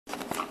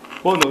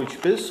Boa noite,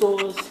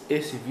 pessoas.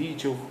 Esse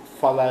vídeo eu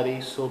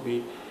falarei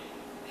sobre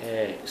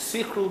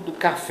ciclo do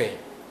café.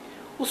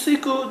 O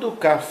ciclo do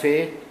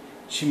café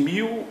de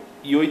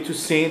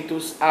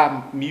 1800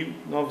 a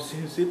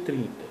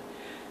 1930.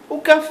 O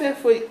café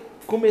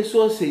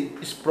começou a ser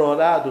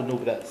explorado no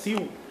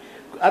Brasil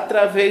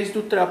através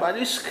do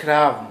trabalho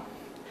escravo.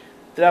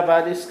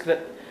 Trabalho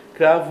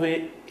escravo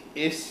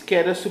esse que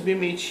era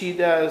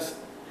submetido às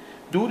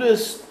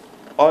duras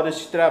horas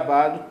de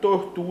trabalho,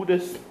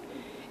 torturas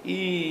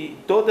e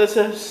todas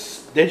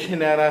as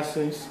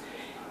degenerações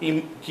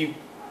que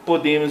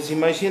podemos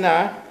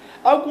imaginar.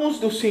 Alguns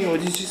dos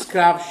senhores de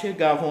escravos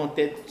chegavam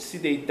até se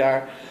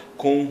deitar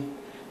com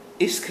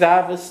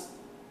escravas,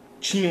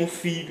 tinham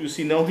filhos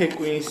e não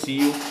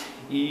reconheciam,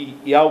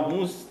 e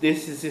alguns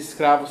desses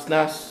escravos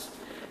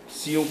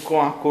nasciam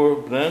com a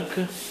cor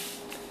branca,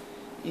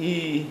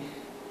 e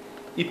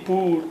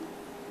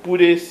por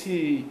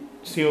esse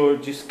senhor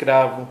de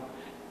escravo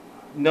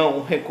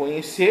não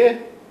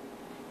reconhecer,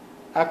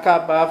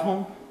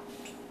 acabavam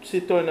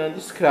se tornando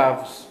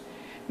escravos.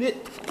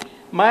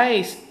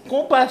 Mas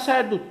com o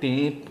passar do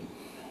tempo,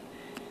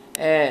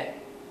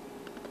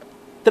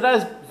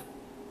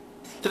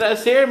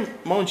 trazer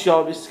mão de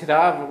obra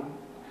escrava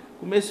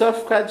começou a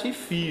ficar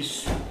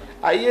difícil.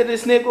 Aí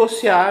eles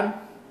negociaram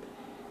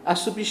a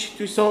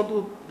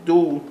substituição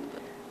do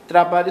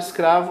trabalho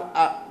escravo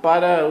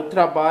para o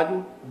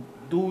trabalho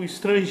do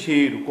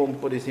estrangeiro, como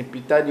por exemplo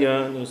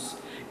italianos,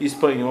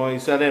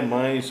 espanhóis,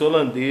 alemães,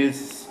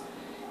 holandeses,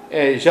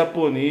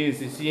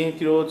 japoneses e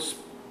entre outros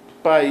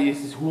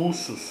países,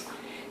 russos,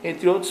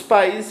 entre outros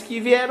países que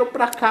vieram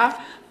para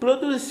cá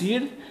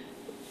produzir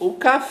o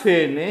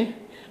café, né?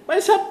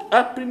 Mas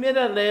a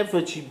primeira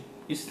leva de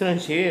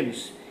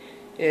estrangeiros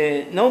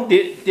não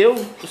deu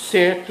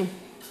certo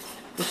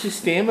o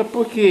sistema,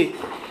 porque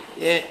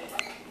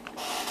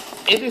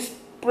eles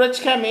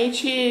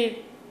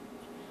praticamente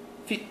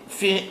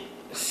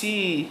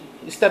se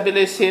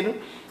estabeleceram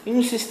em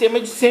um sistema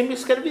de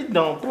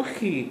semi-escravidão,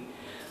 porque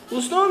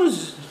os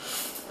donos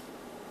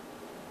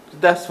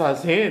das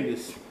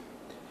fazendas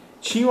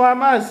tinham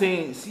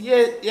armazéns e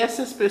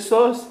essas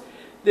pessoas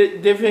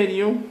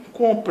deveriam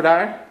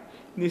comprar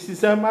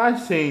nesses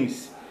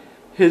armazéns,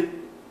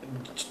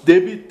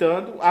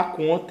 debitando a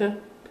conta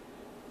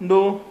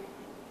no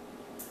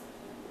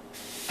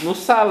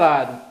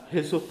salário.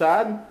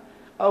 Resultado,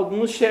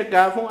 alguns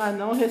chegavam a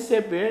não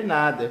receber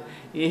nada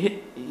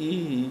e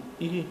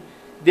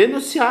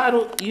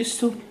denunciaram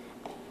isso.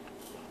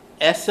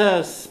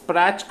 Essas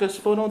práticas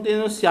foram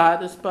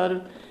denunciadas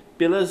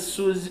pelas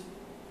suas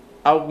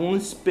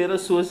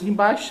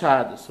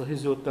embaixadas,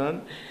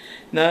 resultando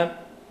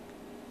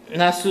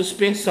na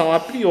suspensão a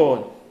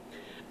priori.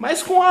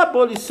 Mas com a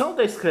abolição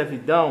da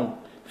escravidão,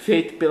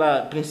 feita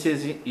pela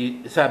princesa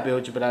Isabel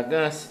de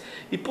Bragança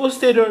e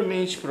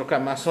posteriormente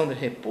proclamação da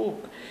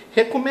República,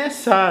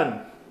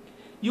 recomeçaram.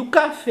 E o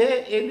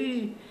café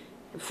ele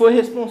foi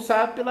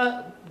responsável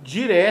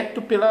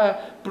direto pela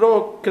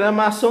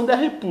proclamação da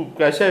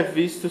República, já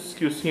vistos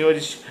que os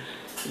senhores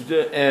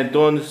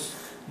donos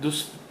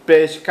dos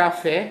pés de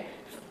café,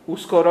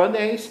 os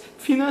coronéis,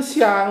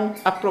 financiaram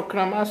a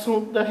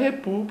proclamação da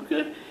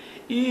República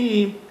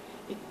e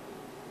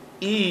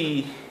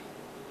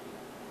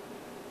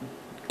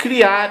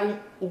criaram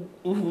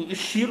o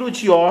estilo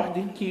de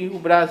ordem que o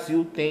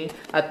Brasil tem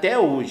até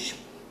hoje.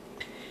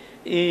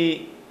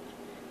 E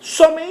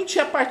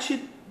somente a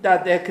partir da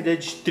década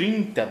de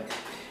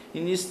 30,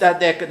 início da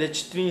década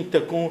de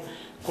 30, com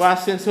a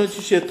ascensão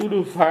de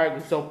Getúlio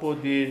Vargas ao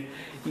poder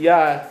e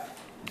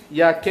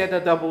a queda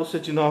da Bolsa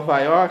de Nova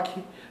York,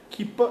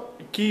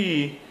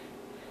 que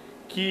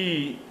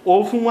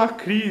houve uma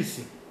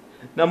crise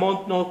na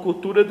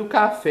monocultura do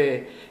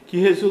café, que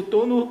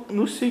resultou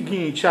no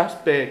seguinte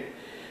aspecto: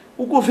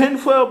 o governo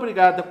foi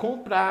obrigado a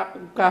comprar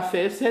o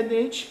café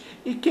excedente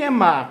e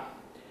queimar,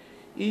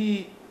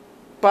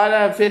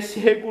 para ver se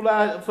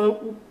regulava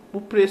o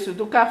preço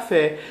do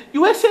café. E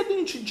o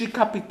excedente de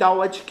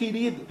capital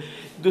adquirido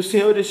dos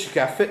senhores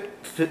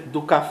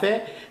do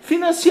café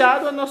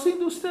financiaram a nossa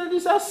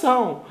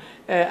industrialização,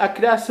 a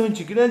criação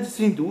de grandes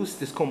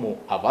indústrias como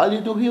a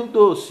Vale do Rio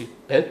Doce,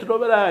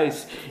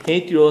 Petrobras,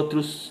 entre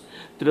outros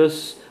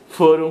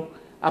foram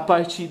a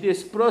partir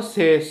desse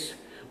processo.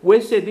 O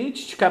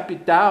excedente de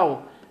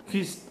capital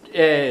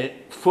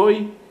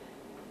foi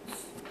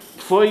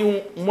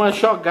uma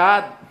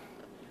jogada,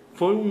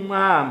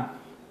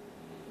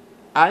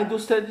 a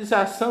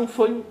industrialização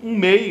foi um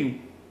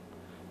meio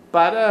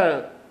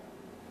para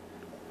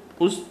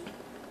os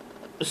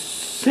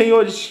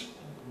senhores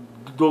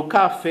do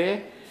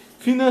café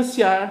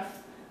financiar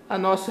a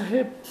nossa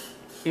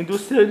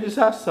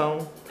industrialização.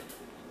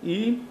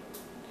 E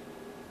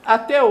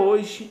até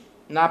hoje,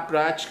 na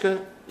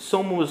prática,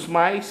 somos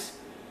mais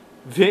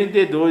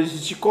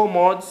vendedores de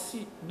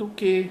commodities do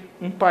que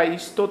um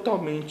país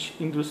totalmente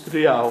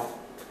industrial,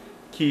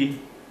 que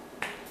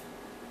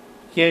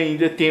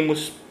ainda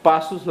temos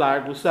passos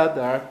largos a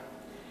dar.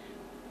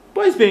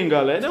 Pois bem,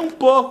 galera, é um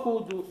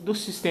pouco do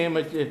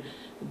sistema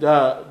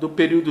do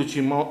período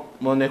de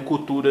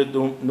monocultura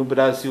no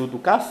Brasil do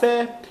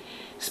café.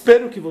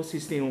 Espero que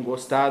vocês tenham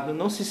gostado.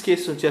 Não se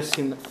esqueçam de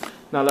assinar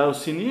lá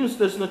os sininhos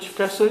das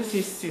notificações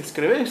e se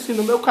inscrever-se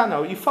no meu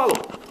canal. E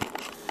falou!